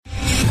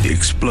The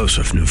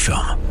explosive new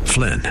film,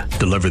 Flynn,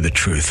 deliver the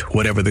truth,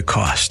 whatever the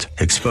cost,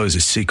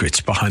 exposes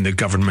secrets behind the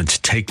government's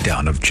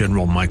takedown of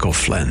General Michael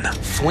Flynn.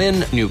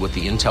 Flynn knew what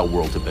the intel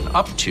world had been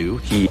up to.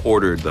 He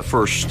ordered the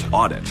first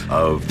audit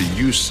of the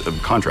use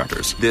of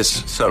contractors.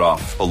 This set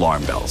off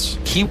alarm bells.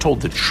 He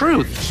told the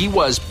truth. He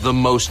was the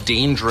most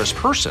dangerous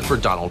person for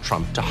Donald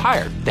Trump to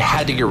hire. They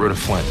had to get rid of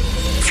Flynn.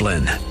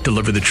 Flynn,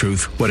 deliver the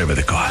truth, whatever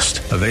the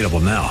cost. Available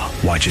now.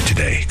 Watch it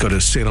today. Go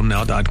to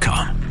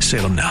salemnow.com.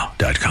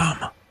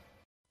 salemnow.com.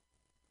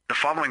 The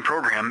following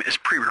program is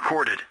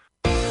pre-recorded.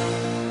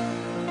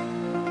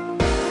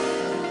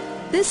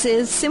 This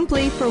is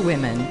Simply for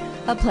Women,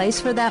 a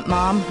place for that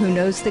mom who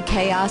knows the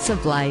chaos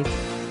of life,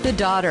 the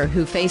daughter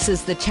who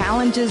faces the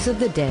challenges of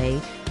the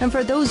day, and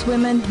for those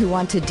women who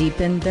want to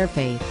deepen their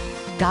faith.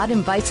 God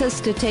invites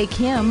us to take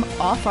Him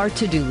off our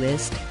to-do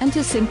list and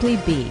to simply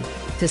be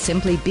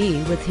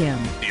with Him.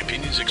 The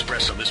opinions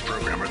expressed on this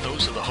program are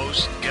those of the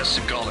hosts, guests,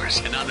 and callers,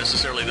 and not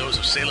necessarily those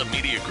of Salem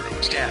Media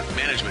Group, staff,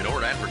 management,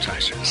 or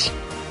advertisers.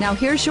 Now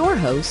here's your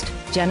host,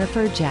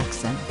 Jennifer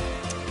Jackson.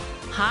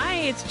 Hi,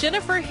 it's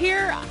Jennifer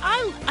here.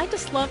 I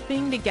just love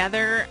being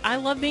together. I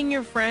love being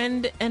your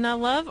friend, and I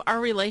love our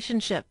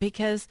relationship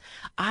because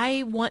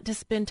I want to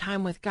spend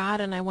time with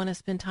God, and I want to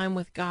spend time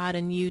with God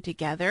and you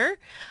together.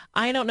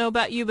 I don't know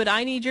about you, but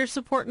I need your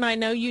support, and I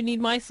know you need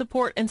my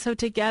support, and so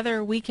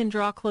together we can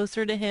draw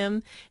closer to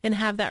Him and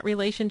have that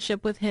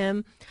relationship with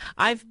Him.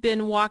 I've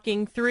been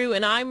walking through,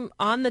 and I'm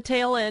on the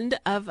tail end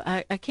of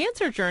a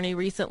cancer journey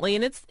recently,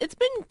 and it's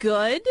been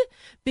good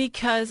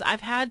because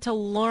I've had to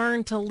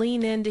learn to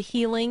lean into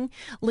healing,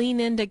 lean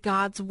into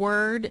God's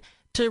word,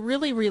 to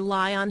really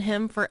rely on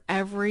Him for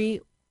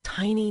every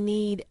tiny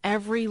need,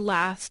 every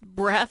last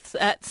breath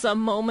at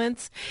some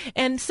moments.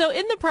 And so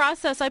in the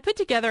process, I put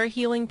together a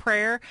healing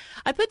prayer.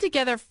 I put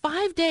together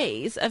 5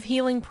 days of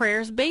healing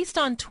prayers based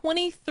on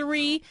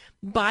 23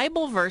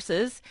 Bible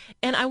verses,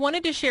 and I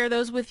wanted to share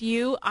those with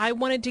you. I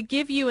wanted to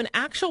give you an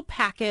actual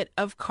packet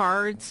of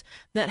cards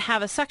that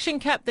have a suction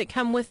cup that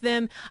come with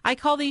them. I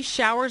call these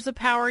showers of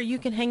power. You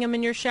can hang them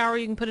in your shower.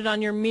 You can put it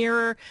on your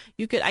mirror.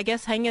 You could, I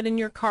guess, hang it in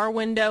your car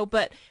window.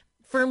 But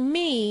for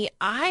me,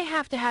 I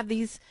have to have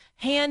these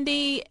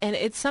handy, and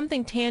it's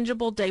something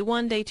tangible, day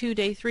 1, day 2,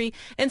 day 3.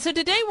 And so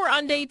today we're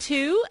on day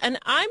 2, and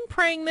I'm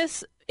praying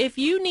this. If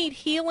you need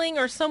healing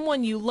or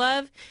someone you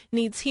love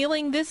needs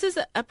healing, this is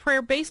a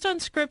prayer based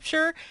on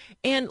Scripture.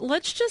 And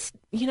let's just,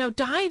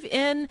 dive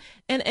in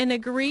and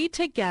agree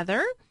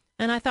together.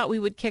 And I thought we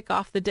would kick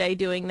off the day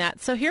doing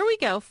that. So here we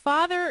go.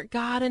 Father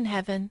God in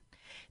heaven,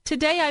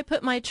 today I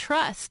put my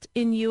trust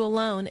in you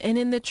alone and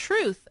in the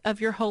truth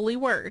of your holy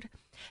word.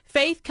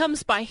 Faith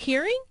comes by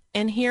hearing,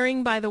 and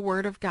hearing by the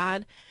word of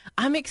God.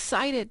 I'm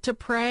excited to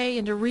pray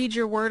and to read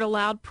your word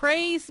aloud.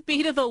 Praise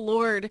be to the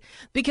Lord,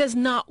 because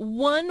not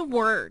one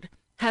word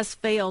has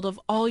failed of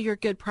all your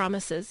good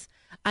promises.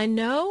 I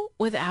know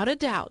without a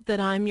doubt that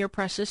I'm your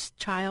precious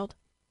child.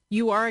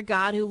 You are a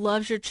God who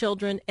loves your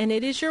children, and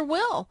it is your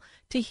will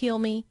to heal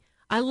me.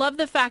 I love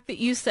the fact that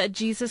you said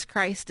Jesus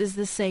Christ is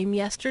the same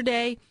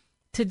yesterday,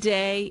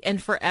 today,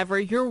 and forever.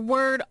 Your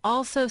word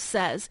also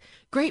says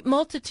great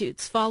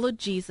multitudes followed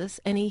Jesus,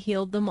 and he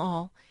healed them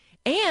all.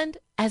 And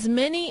as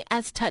many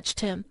as touched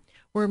him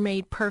were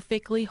made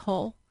perfectly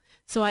whole.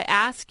 So I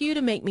ask you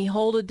to make me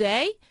whole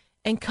today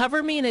and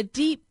cover me in a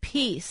deep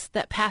peace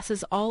that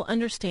passes all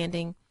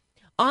understanding.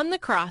 On the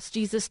cross,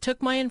 Jesus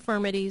took my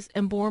infirmities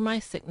and bore my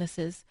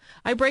sicknesses.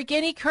 I break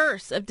any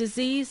curse of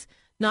disease,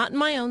 not in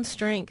my own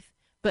strength,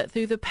 but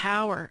through the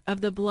power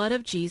of the blood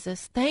of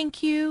Jesus.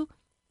 Thank you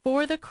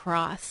for the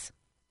cross.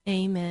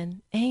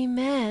 Amen.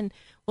 Amen.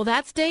 Well,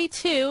 that's day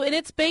 2, and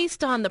it's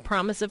based on the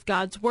promise of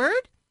God's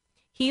word,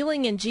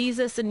 healing in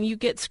Jesus, and you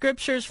get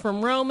scriptures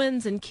from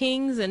Romans and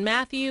Kings and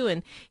Matthew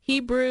and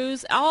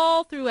Hebrews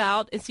all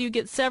throughout. And so you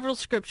get several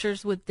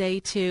scriptures with day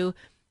 2.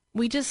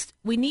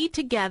 We need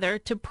together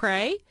to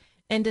pray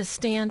and to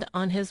stand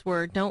on his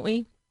word, don't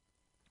we?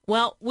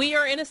 Well, we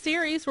are in a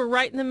series. We're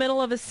right in the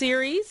middle of a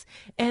series,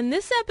 and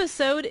this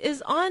episode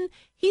is on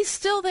He's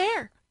Still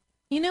There.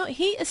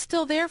 He is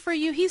still there for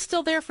you. He's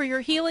still there for your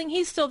healing.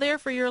 He's still there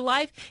for your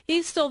life.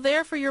 He's still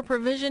there for your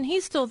provision.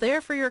 He's still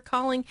there for your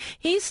calling.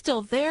 He's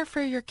still there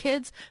for your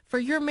kids, for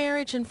your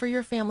marriage, and for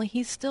your family.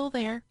 He's still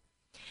there.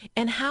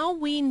 And how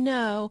we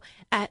know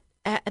at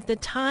the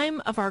time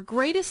of our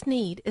greatest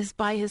need is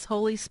by his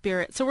Holy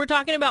Spirit. So we're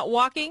talking about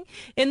walking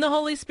in the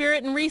Holy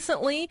Spirit. And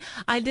recently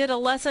I did a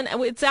lesson.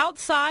 It's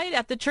outside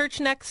at the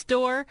church next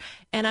door.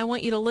 And I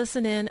want you to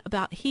listen in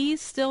about He's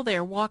still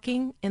there,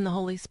 walking in the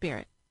Holy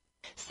Spirit.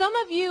 Some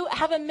of you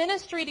have a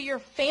ministry to your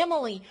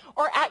family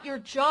or at your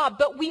job,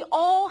 but we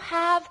all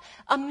have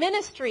a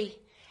ministry.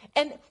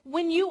 And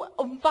when you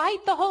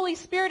invite the Holy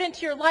Spirit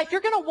into your life,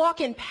 you're going to walk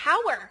in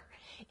power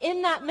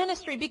in that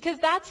ministry because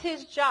that's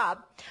his job.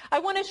 I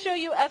want to show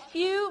you a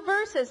few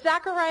verses.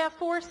 Zechariah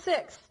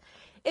 4:6.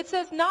 It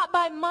says, not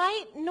by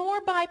might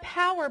nor by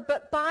power,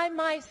 but by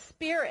my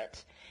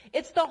Spirit.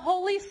 It's the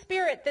Holy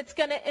Spirit that's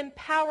going to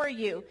empower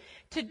you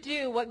to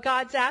do what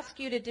God's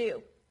asked you to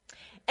do.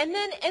 And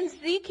then in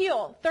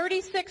Ezekiel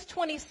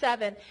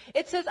 36:27,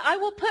 it says, I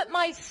will put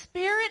my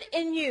spirit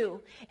in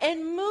you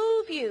and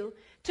move you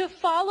to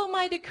follow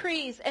my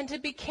decrees and to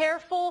be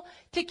careful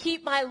to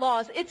keep my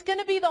laws. It's going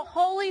to be the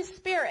Holy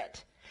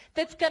Spirit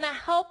that's going to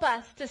help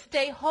us to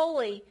stay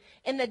holy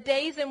in the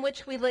days in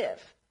which we live.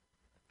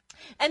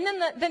 And then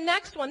the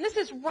next one, this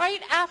is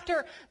right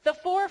after the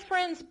 4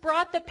 friends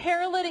brought the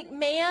paralytic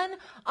man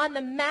on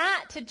the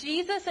mat to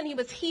Jesus and he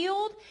was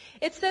healed.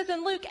 It says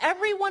in Luke,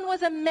 everyone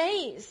was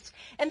amazed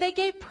and they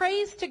gave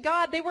praise to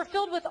God. They were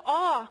filled with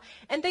awe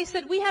and they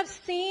said, we have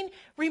seen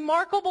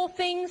remarkable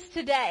things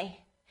today.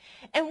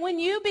 And when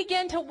you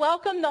begin to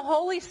welcome the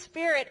Holy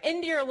Spirit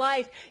into your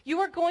life, you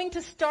are going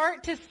to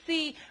start to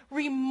see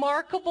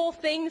remarkable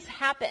things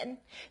happen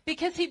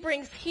because he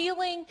brings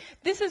healing.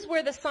 This is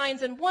where the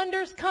signs and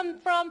wonders come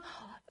from.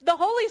 The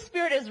Holy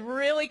Spirit is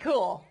really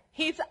cool.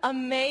 He's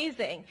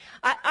amazing.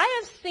 I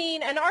have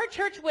seen, and our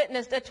church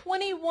witnessed, a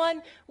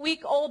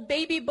 21-week-old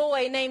baby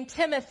boy named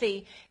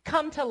Timothy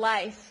come to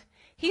life.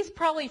 He's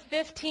probably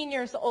 15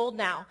 years old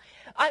now.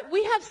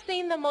 We have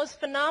seen the most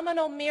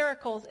phenomenal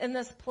miracles in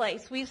this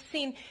place. We've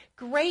seen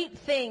great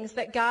things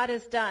that God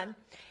has done.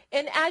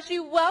 And as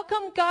you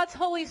welcome God's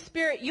Holy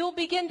Spirit, you'll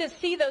begin to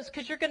see those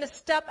because you're going to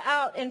step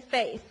out in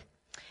faith.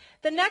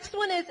 The next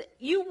one is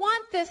you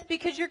want this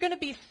because you're going to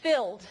be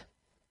filled.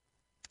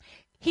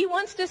 He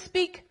wants to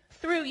speak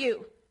through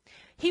you.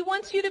 He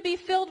wants you to be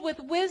filled with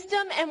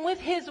wisdom and with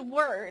his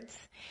words.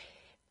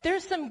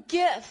 There's some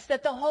gifts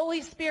that the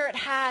Holy Spirit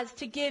has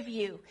to give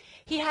you.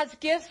 He has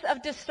gifts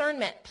of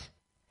discernment.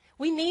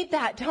 We need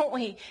that, don't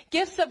we?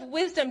 Gifts of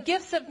wisdom,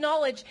 gifts of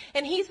knowledge,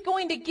 and he's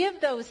going to give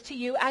those to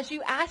you as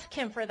you ask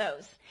him for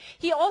those.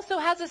 He also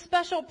has a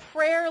special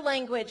prayer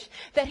language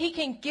that he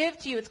can give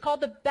to you. It's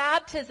called the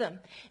baptism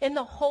in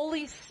the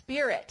Holy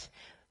Spirit.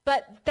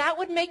 But that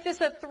would make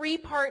this a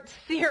 3-part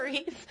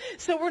series,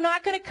 so we're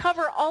not going to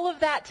cover all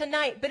of that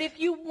tonight. But if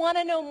you want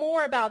to know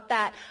more about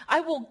that,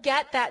 I will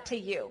get that to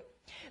you.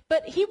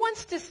 But he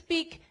wants to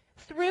speak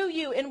through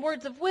you in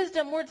words of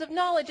wisdom, words of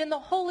knowledge, in the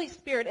Holy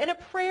Spirit, in a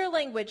prayer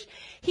language.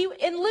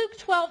 In Luke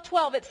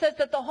 12:12, it says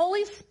that the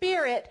Holy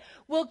Spirit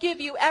will give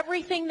you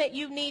everything that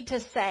you need to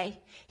say.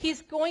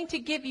 He's going to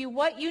give you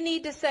what you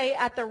need to say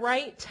at the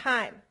right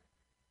time.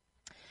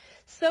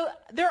 So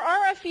there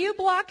are a few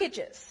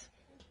blockages.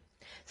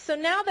 So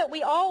now that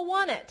we all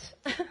want it,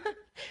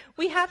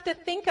 we have to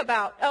think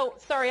about,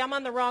 I'm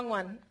on the wrong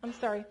one. I'm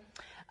sorry.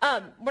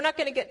 We're not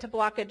going to get to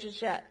blockages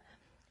yet.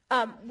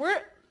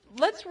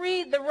 Let's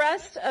read the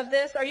rest of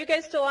this. Are you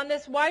guys still on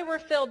this? Why we're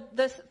filled.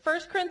 This 1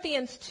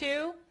 Corinthians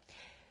 2.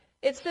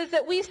 It says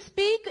that we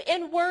speak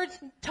in words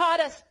taught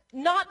us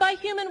not by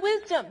human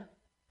wisdom,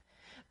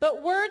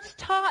 but words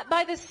taught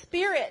by the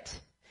Spirit,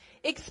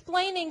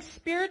 explaining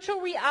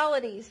spiritual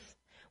realities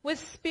with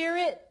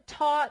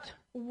Spirit-taught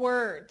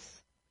words.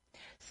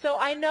 So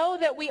I know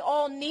that we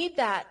all need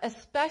that,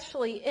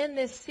 especially in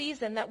this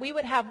season, that we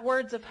would have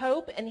words of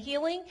hope and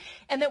healing,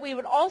 and that we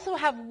would also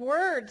have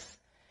words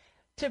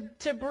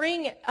to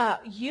bring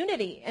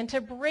unity and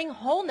to bring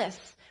wholeness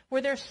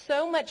where there's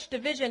so much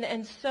division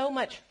and so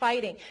much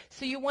fighting.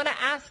 So you want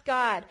to ask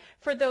God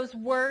for those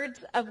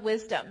words of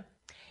wisdom.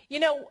 You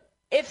know,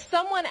 if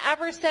someone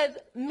ever says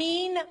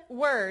mean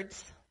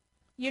words,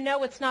 you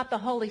know it's not the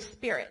Holy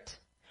Spirit.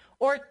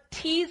 Or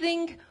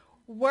teasing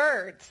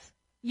words,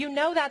 you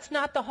know that's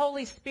not the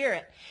Holy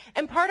Spirit.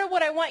 And part of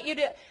what I want you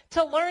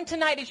to learn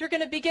tonight is you're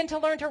going to begin to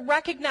learn to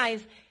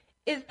recognize,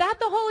 is that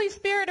the Holy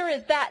Spirit or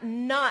is that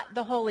not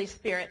the Holy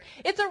Spirit?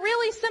 It's a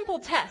really simple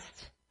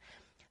test.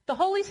 The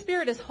Holy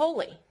Spirit is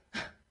holy.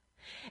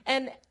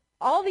 And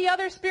all the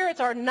other spirits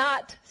are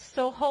not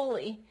so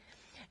holy.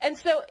 And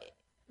so,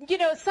 you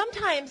know,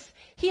 sometimes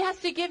he has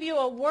to give you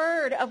a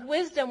word of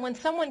wisdom when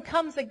someone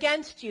comes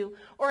against you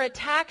or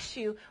attacks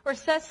you or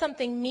says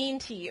something mean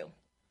to you.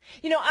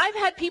 You know, I've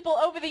had people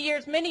over the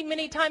years many,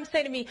 many times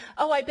say to me,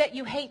 oh, I bet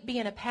you hate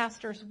being a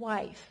pastor's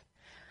wife.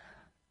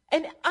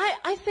 And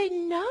I say,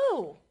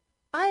 no,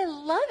 I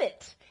love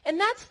it. And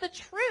that's the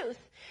truth.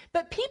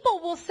 But people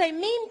will say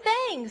mean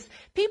things.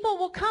 People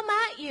will come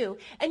at you.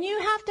 And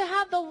you have to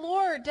have the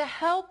Lord to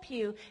help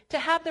you to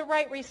have the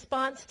right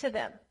response to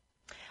them.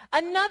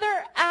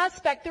 Another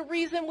aspect, the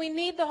reason we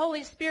need the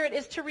Holy Spirit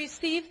is to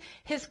receive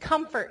his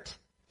comfort.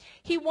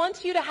 He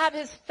wants you to have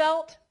his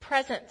felt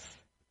presence.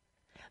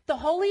 The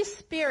Holy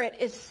Spirit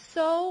is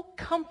so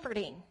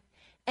comforting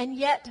and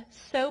yet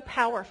so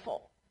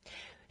powerful.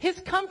 His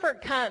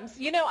comfort comes.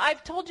 You know,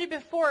 I've told you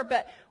before,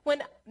 but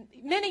when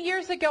many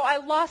years ago I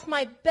lost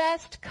my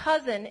best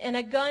cousin in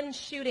a gun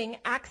shooting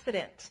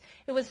accident.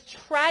 It was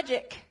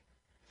tragic.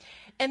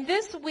 And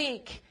this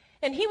week,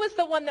 and he was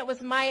the one that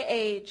was my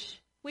age.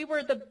 We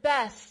were the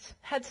best,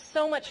 had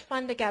so much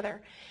fun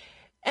together.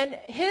 And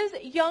his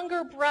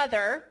younger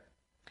brother,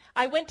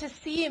 I went to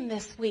see him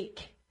this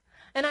week.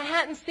 And I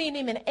hadn't seen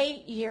him in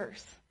 8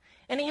 years.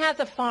 And he has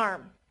a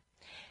farm.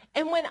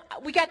 And when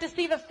we got to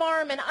see the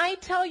farm, and I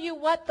tell you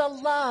what, the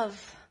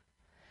love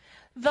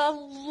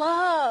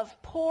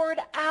poured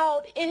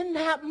out in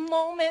that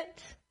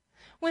moment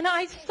when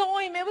I saw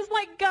him, it was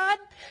like God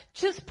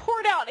just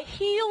poured out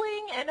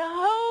healing and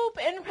hope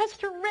and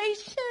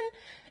restoration.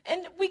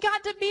 And we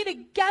got to be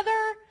together.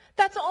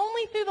 That's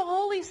only through the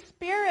Holy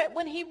Spirit.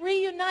 When he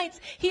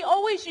reunites, he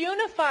always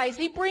unifies.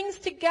 He brings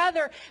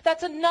together.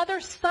 That's another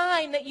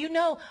sign that you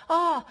know,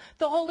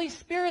 the Holy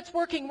Spirit's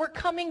working. We're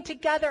coming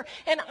together.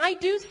 And I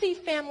do see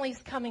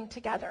families coming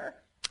together.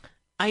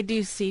 I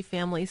do see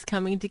families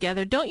coming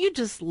together. Don't you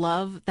just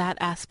love that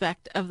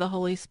aspect of the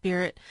Holy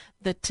Spirit,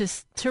 that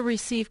to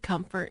receive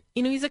comfort?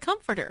 You know, he's a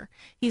comforter.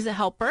 He's a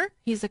helper.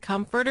 He's a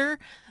comforter.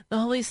 The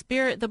Holy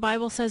Spirit, the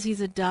Bible says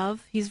he's a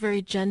dove. He's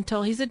very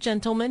gentle. He's a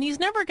gentleman. He's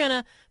never going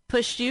to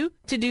push you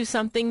to do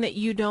something that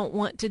you don't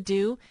want to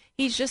do.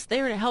 He's just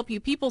there to help you.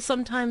 People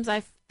sometimes,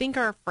 I think,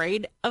 are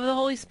afraid of the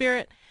Holy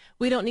Spirit.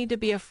 We don't need to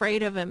be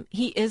afraid of him.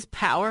 He is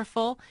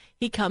powerful.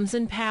 He comes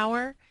in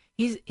power.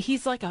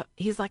 He's like a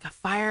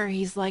fire.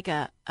 He's like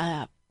a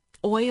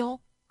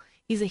oil.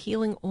 He's a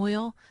healing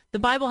oil. The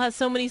Bible has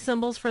so many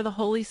symbols for the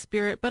Holy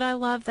Spirit, but I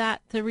love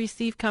that, to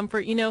receive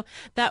comfort. You know,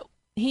 that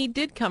he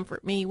did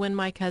comfort me when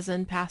my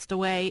cousin passed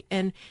away.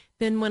 And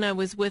then when I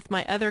was with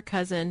my other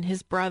cousin,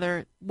 his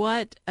brother,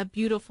 what a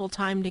beautiful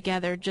time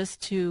together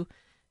just to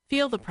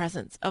feel the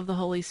presence of the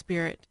Holy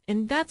Spirit.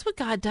 And that's what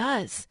God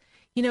does.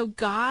 You know,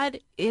 God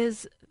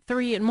is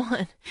 3 in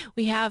 1.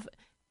 We have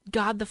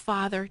God the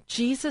Father,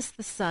 Jesus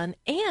the Son,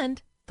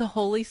 and the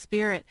Holy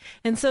Spirit.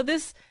 And so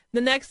the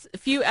next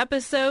few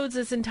episodes,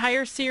 this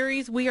entire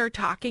series, we are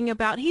talking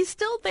about, he's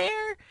still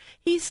there.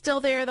 He's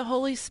still there, the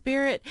Holy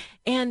Spirit.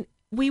 And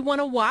we want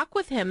to walk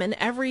with him in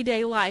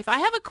everyday life. I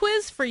have a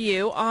quiz for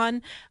you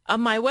on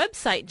my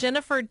website,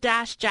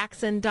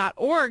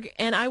 jennifer-jackson.org,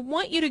 and I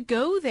want you to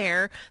go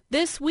there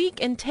this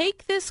week and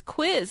take this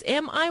quiz.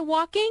 Am I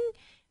walking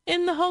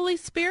in the Holy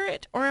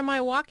Spirit, or am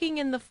I walking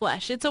in the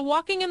flesh? It's a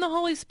walking in the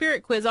Holy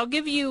Spirit quiz. I'll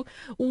give you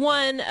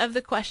one of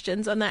the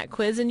questions on that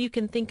quiz, and you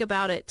can think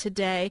about it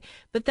today.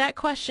 But that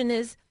question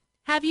is,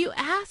 have you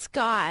asked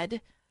God,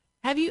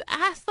 have you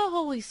asked the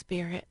Holy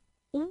Spirit,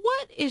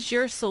 what is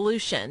your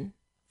solution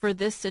for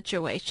this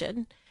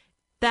situation?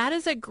 That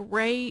is a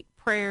great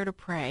prayer to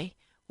pray.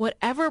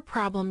 Whatever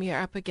problem you're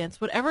up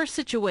against, whatever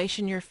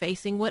situation you're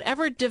facing,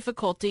 whatever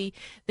difficulty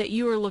that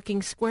you are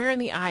looking square in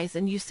the eyes,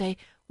 and you say,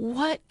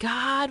 what,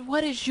 God,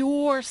 what is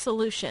your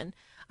solution?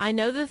 I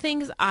know the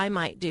things I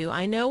might do.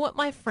 I know what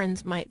my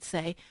friends might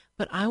say,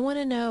 but I want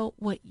to know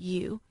what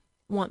you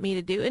want me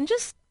to do. And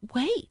just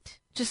wait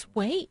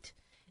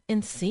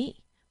and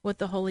see what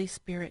the Holy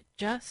Spirit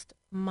just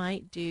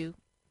might do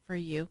for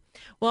you.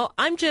 Well,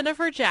 I'm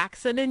Jennifer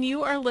Jackson, and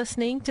you are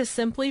listening to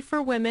Simply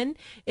for Women.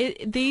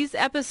 These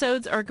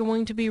episodes are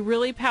going to be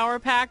really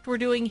power-packed. We're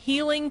doing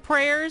healing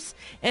prayers.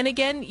 And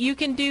again, you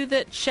can do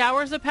the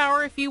showers of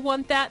power if you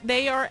want that.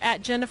 They are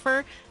at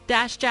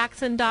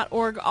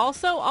jennifer-jackson.org.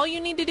 Also, all you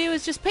need to do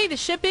is just pay the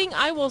shipping.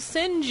 I will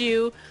send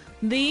you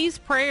these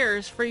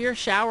prayers for your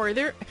shower.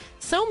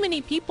 So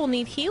many people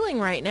need healing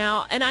right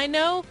now, and I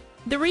know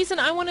the reason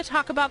I want to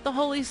talk about the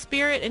Holy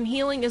Spirit and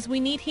healing is we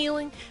need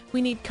healing,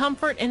 we need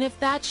comfort, and if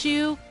that's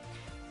you,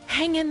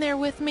 hang in there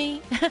with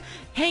me.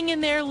 Hang in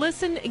there,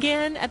 listen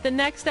again at the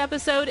next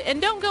episode,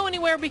 and don't go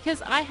anywhere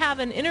because I have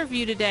an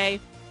interview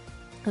today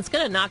that's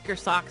going to knock your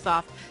socks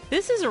off.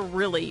 This is a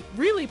really,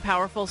 really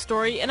powerful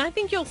story, and I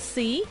think you'll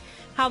see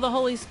how the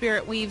Holy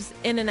Spirit weaves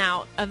in and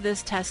out of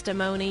this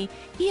testimony.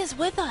 He is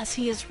with us.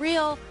 He is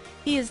real.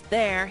 He is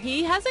there.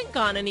 He hasn't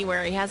gone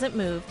anywhere. He hasn't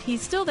moved.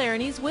 He's still there,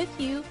 and he's with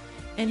you.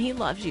 And he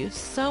loves you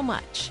so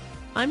much.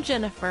 I'm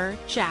Jennifer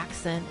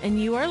Jackson, and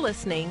you are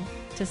listening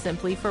to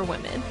Simply for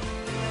Women.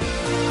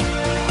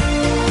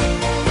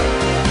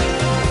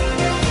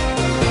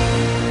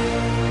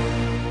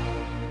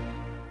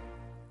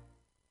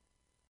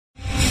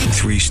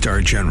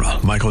 3-star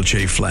General Michael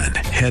J. Flynn,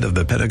 head of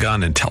the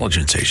Pentagon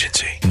Intelligence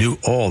Agency, knew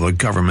all the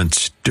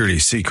government's dirty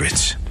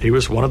secrets. He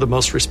was one of the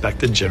most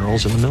respected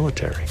generals in the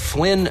military.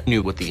 Flynn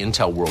knew what the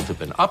intel world had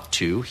been up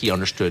to. He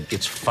understood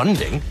its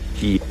funding.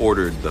 He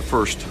ordered the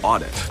first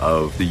audit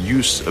of the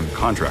use of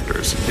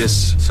contractors.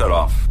 This set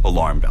off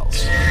alarm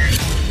bells.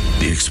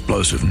 The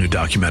explosive new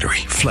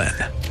documentary, Flynn,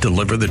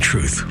 Deliver the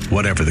Truth,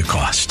 Whatever the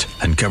Cost,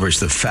 uncovers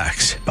the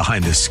facts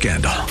behind this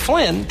scandal.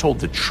 Flynn told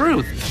the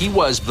truth. He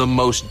was the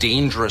most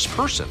dangerous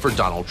person for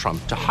Donald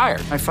Trump to hire.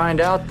 I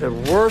find out the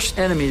worst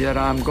enemy that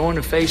I'm going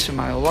to face in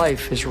my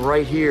life is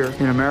right here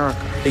in America.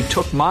 They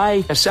took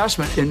my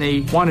assessment and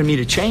they wanted me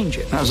to change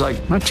it. And I was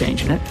like, I'm not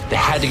changing it. They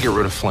had to get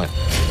rid of Flynn.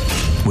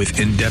 With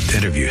in-depth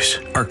interviews,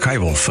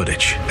 archival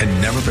footage,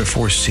 and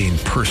never-before-seen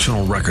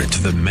personal records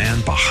of the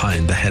man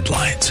behind the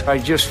headlines. I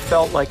just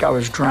felt like I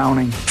was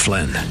drowning.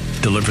 Flynn,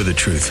 Deliver the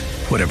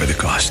Truth, Whatever the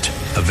Cost.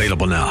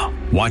 Available now.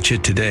 Watch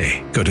it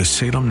today. Go to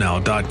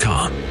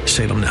salemnow.com.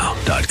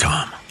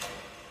 salemnow.com.